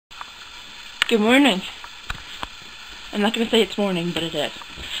Good morning. I'm not going to say it's morning, but it is.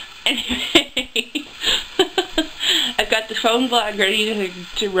 Anyway, I've got the phone vlog ready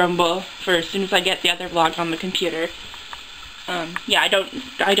to rumble for as soon as I get the other vlog on the computer. Yeah, I don't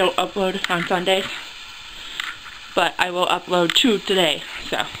upload on Sundays, but I will upload 2 today.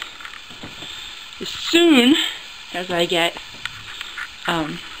 So as soon as I get,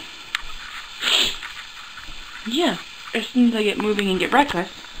 as soon as I get moving and get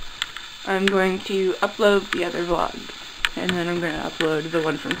breakfast, I'm going to upload the other vlog, and then I'm going to upload the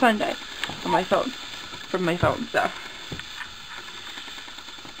one from Sunday on my phone, so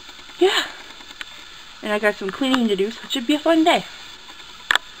yeah, and I got some cleaning to do, so it should be a fun day.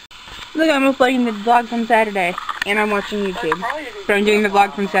 Look, I'm uploading the vlog from Saturday, and I'm watching YouTube, but I'm doing the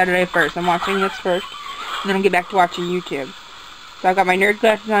vlog from Saturday first. I'm watching this first, and then I'll get back to watching YouTube. So I've got my nerd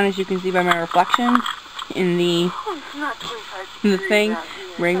glasses on, as you can see by my reflection in the thing.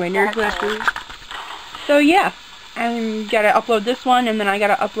 I'm wearing my nerd glasses. So yeah, I gotta upload this one, and then I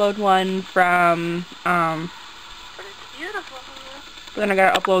gotta upload one from then I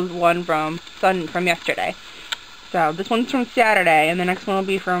gotta upload one from yesterday. So this one's from Saturday, and the next one will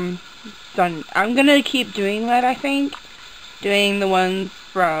be from Sunday. I'm gonna keep doing that, I think. Doing the ones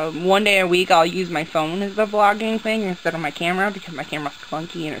from one day a week. I'll use my phone as the vlogging thing instead of my camera, because my camera's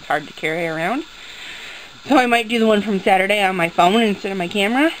clunky and it's hard to carry around. So I might do the one from Saturday on my phone instead of my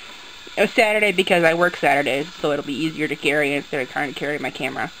camera. It was Saturday because I work Saturdays, so it'll be easier to carry instead of trying to carry my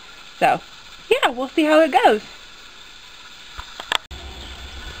camera. So, yeah, we'll see how it goes.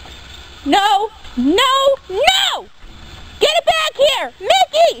 No! No! No! Get it back here!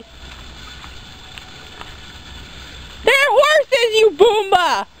 Mickey! They're horses, you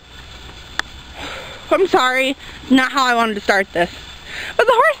Boomba! I'm sorry. Not how I wanted to start this. But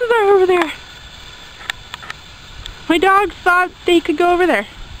the horses are over there. My dogs thought they could go over there.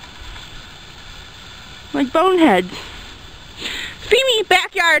 Like boneheads. See me,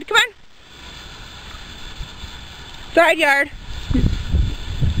 backyard, come on. Side yard.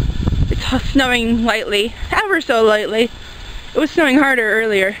 It's snowing lightly, ever so lightly. It was snowing harder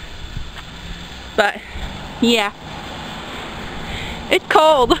earlier. But, yeah. It's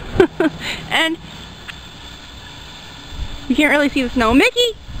cold. And you can't really see the snow.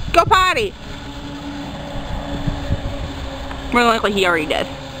 Mickey, go potty. More than likely he already did.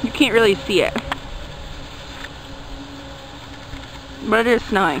 You can't really see it. But it is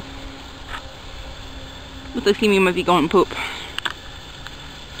snowing. Looks like Simi might be going poop.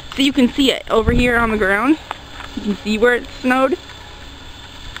 So you can see it over here on the ground. You can see where it snowed.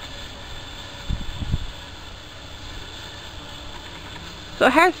 So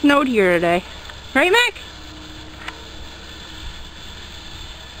it has snowed here today. Right, Mac?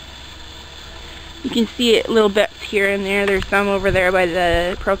 You can see it little bits here and there. There's some over there by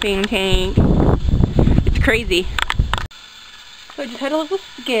the propane tank. It's crazy. So I just had a little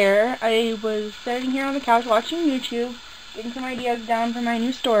scare. I was sitting here on the couch watching YouTube, getting some ideas down for my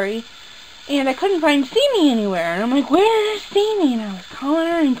new story, and I couldn't find Simi anywhere. And I'm like, where's Simi? And I was calling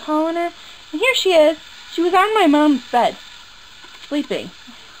her and calling her, and here she is. She was on my mom's bed, sleeping.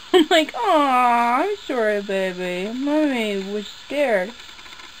 I'm like, aw, I'm sorry, baby. Mommy was scared.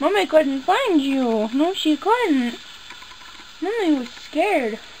 Mommy couldn't find you. No, she couldn't. Mommy was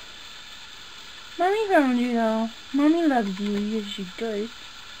scared. Mommy found you, though. Mommy loves you. Yes, she does.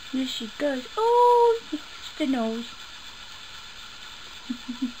 Yes, she does. Oh, it's the nose.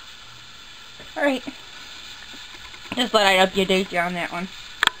 Alright. Just thought I'd update you on that one.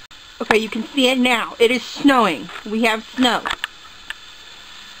 Okay, you can see it now. It is snowing. We have snow.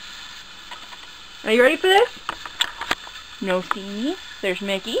 Are you ready for this? No Simi. There's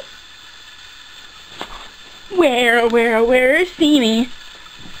Mickey. Where is Simi?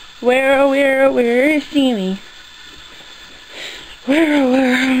 Where is Simi?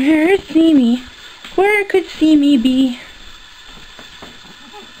 Where is Simi? Where could Simi be?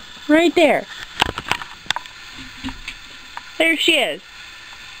 Right there. There she is.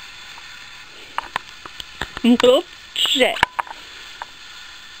 Oh, shit.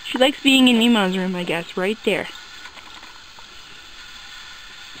 She likes being in Mima's room, I guess, right there.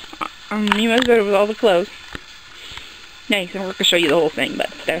 Mima's bed with all the clothes. Nice, I'm not going to show you the whole thing, but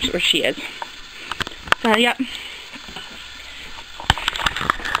that's where she is. So, yep.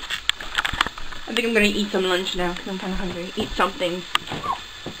 I think I'm going to eat some lunch now, because I'm kind of hungry. Eat something.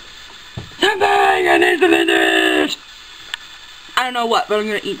 Something! I need something to eat! I don't know what, but I'm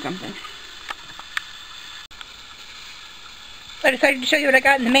going to eat something. I decided to show you what I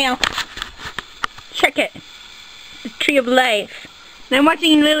got in the mail. Check it. The Tree of Life. And I'm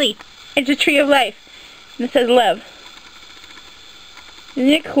watching Lily. It's a Tree of Life. And it says love. Isn't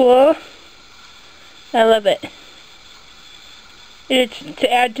it cool? I love it. It's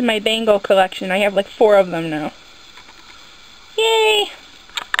to add to my bangle collection. I have like 4 of them now. Yay!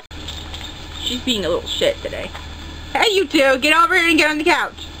 She's being a little shit today. Hey, you two, get over here and get on the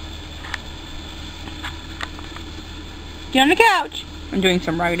couch. Get on the couch. I'm doing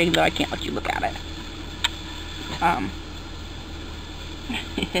some writing, though I can't let you look at it.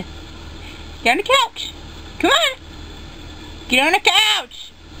 Get on the couch. Come on. Get on the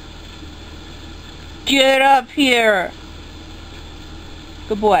couch. Get up here.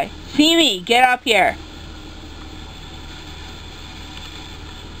 Good boy. See me. Get up here.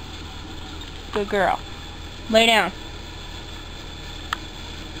 Good girl. Lay down.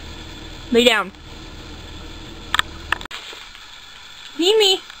 Lay down. See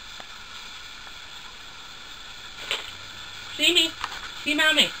me. See me. See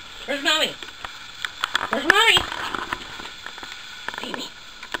mommy. Where's mommy? Where's mommy? See me.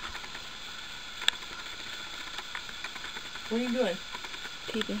 What are you doing?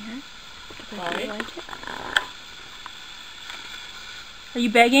 Teasing her. Why? Like it? Are you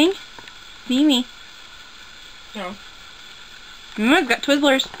begging? See me. No. I've got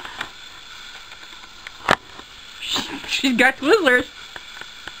Twizzlers. She's got Twizzlers.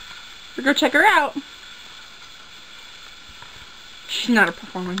 We'll go check her out. She's not a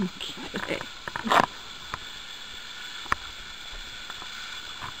performing monkey today.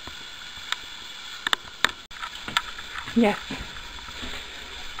 Yes.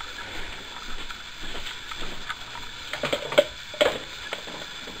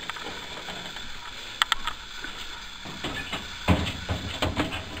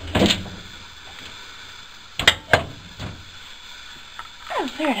 Oh,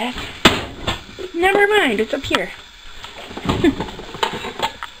 there it is. Never mind, it's up here.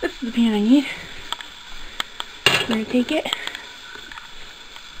 This is the pan I need. I'm gonna take it.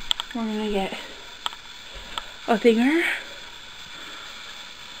 We're gonna get a thinger.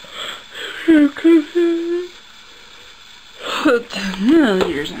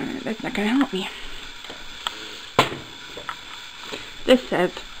 Milliliters on it. That's not gonna help me. This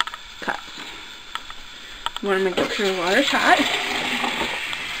says cups. You wanna make sure the water's hot.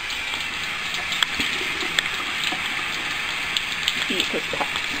 It says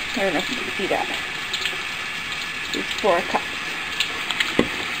cups. I don't know if you can see that. There's 4 cups.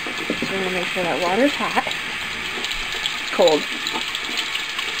 So I'm gonna make sure that water's hot. Cold.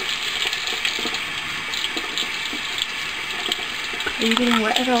 Are you getting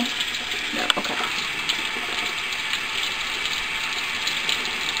wet at all? No, okay.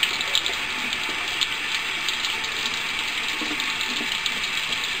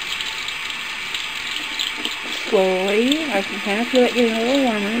 Slowly, I can kind of feel it getting a little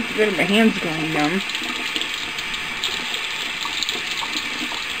warmer. It's good, my hand's going numb.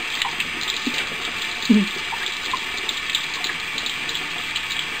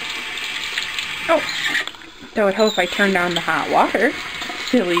 Oh, that would help if I turned on the hot water.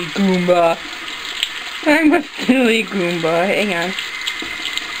 Silly Goomba. I'm a silly Goomba. Hang on.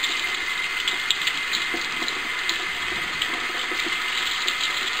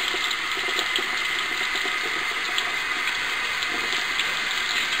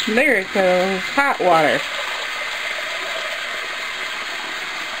 There it goes. Hot water.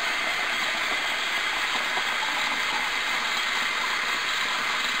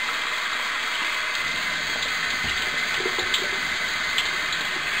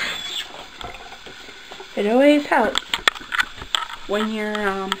 It always helps when you're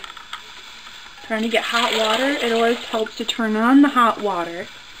trying to get hot water. It always helps to turn on the hot water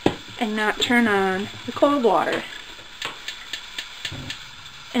and not turn on the cold water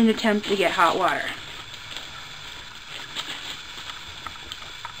in an attempt to get hot water.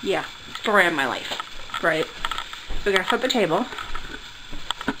 Yeah, story of my life, right? We're gonna set the table.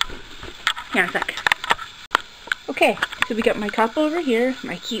 Hang on a sec. Okay, so we got my cup over here,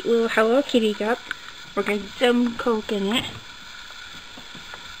 my cute little Hello Kitty cup. We're going to get some Coke in it.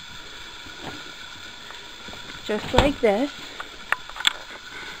 Just like this.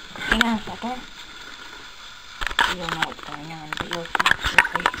 Hang on a second. You don't know what's going on, but you'll see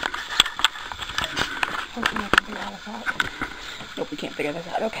quickly. Hopefully I can figure this out. Nope, we can't figure this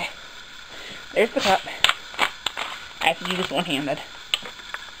out. Okay. There's the cup. I have to do this one-handed.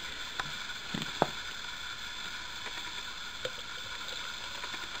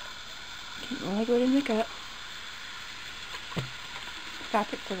 Liquid in the cup.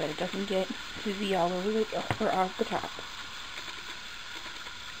 Stop it so that it doesn't get fizzy all over the or off the top.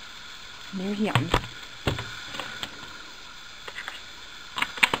 And there's yum.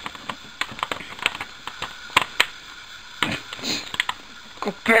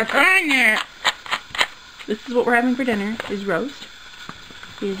 Go back on there. This is what we're having for dinner, is roast.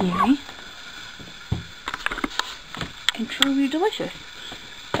 It is yummy. And truly delicious.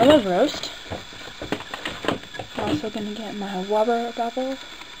 I love roast. I'm also going to get my Wubber bubble.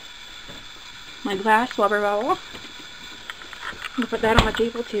 My glass Wubber bubble. I'm going to put that on the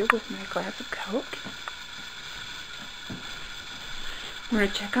table too with my glass of Coke. I'm going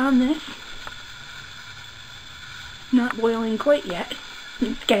to check on this. Not boiling quite yet.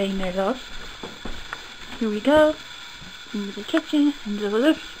 It's getting there though. Here we go. Into the kitchen, into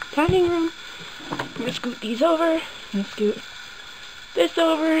the dining room. I'm going to scoot these over. I'm going to scoot this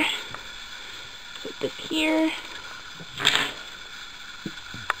over. Put this here.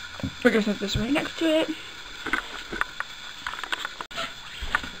 We're going to set this right next to it.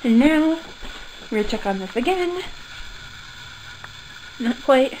 And now, we're going to check on this again. Not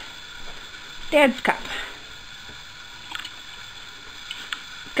quite. Dad's cup.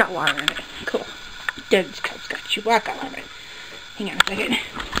 Got water in it. Cool. Dad's cup's got Chewbacca on it. Hang on a second.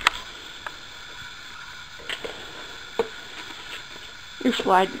 You're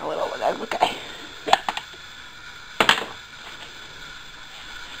sliding a little, but that's okay.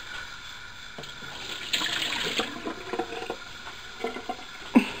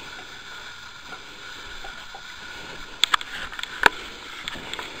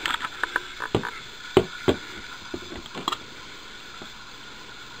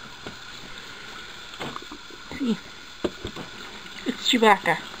 See, it's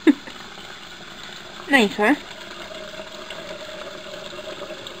Chewbacca. Nice, huh?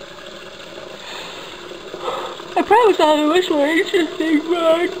 I probably thought it was more interesting, but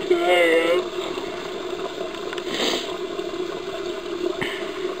I can't.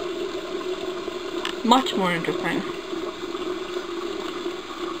 Much more interesting.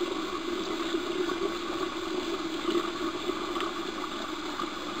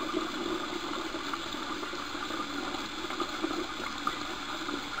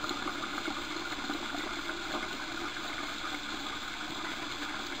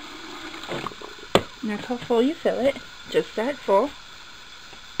 And that's how full you fill it. Just that full.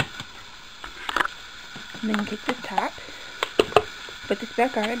 And then take the top. Put this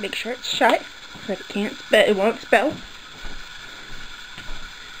back on it. Make sure it's shut so that it can't spill. It won't spill.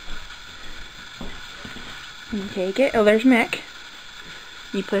 And you take it. Oh, there's Mick.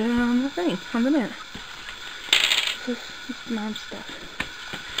 You put it on the thing, on the mat. This is Mom's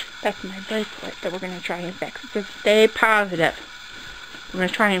stuff. That's my bracelet that we're going to try and fix. It says stay positive. We're going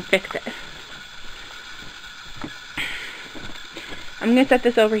to try and fix it. I'm going to set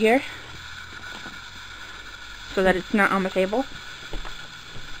this over here so that it's not on the table.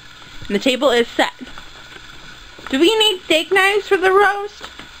 And the table is set. Do we need steak knives for the roast?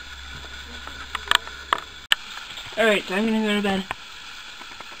 Alright, so I'm going to go to bed.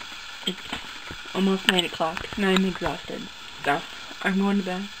 It's almost 9 o'clock and I'm exhausted. So, I'm going to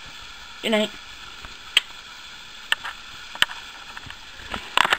bed. Good night.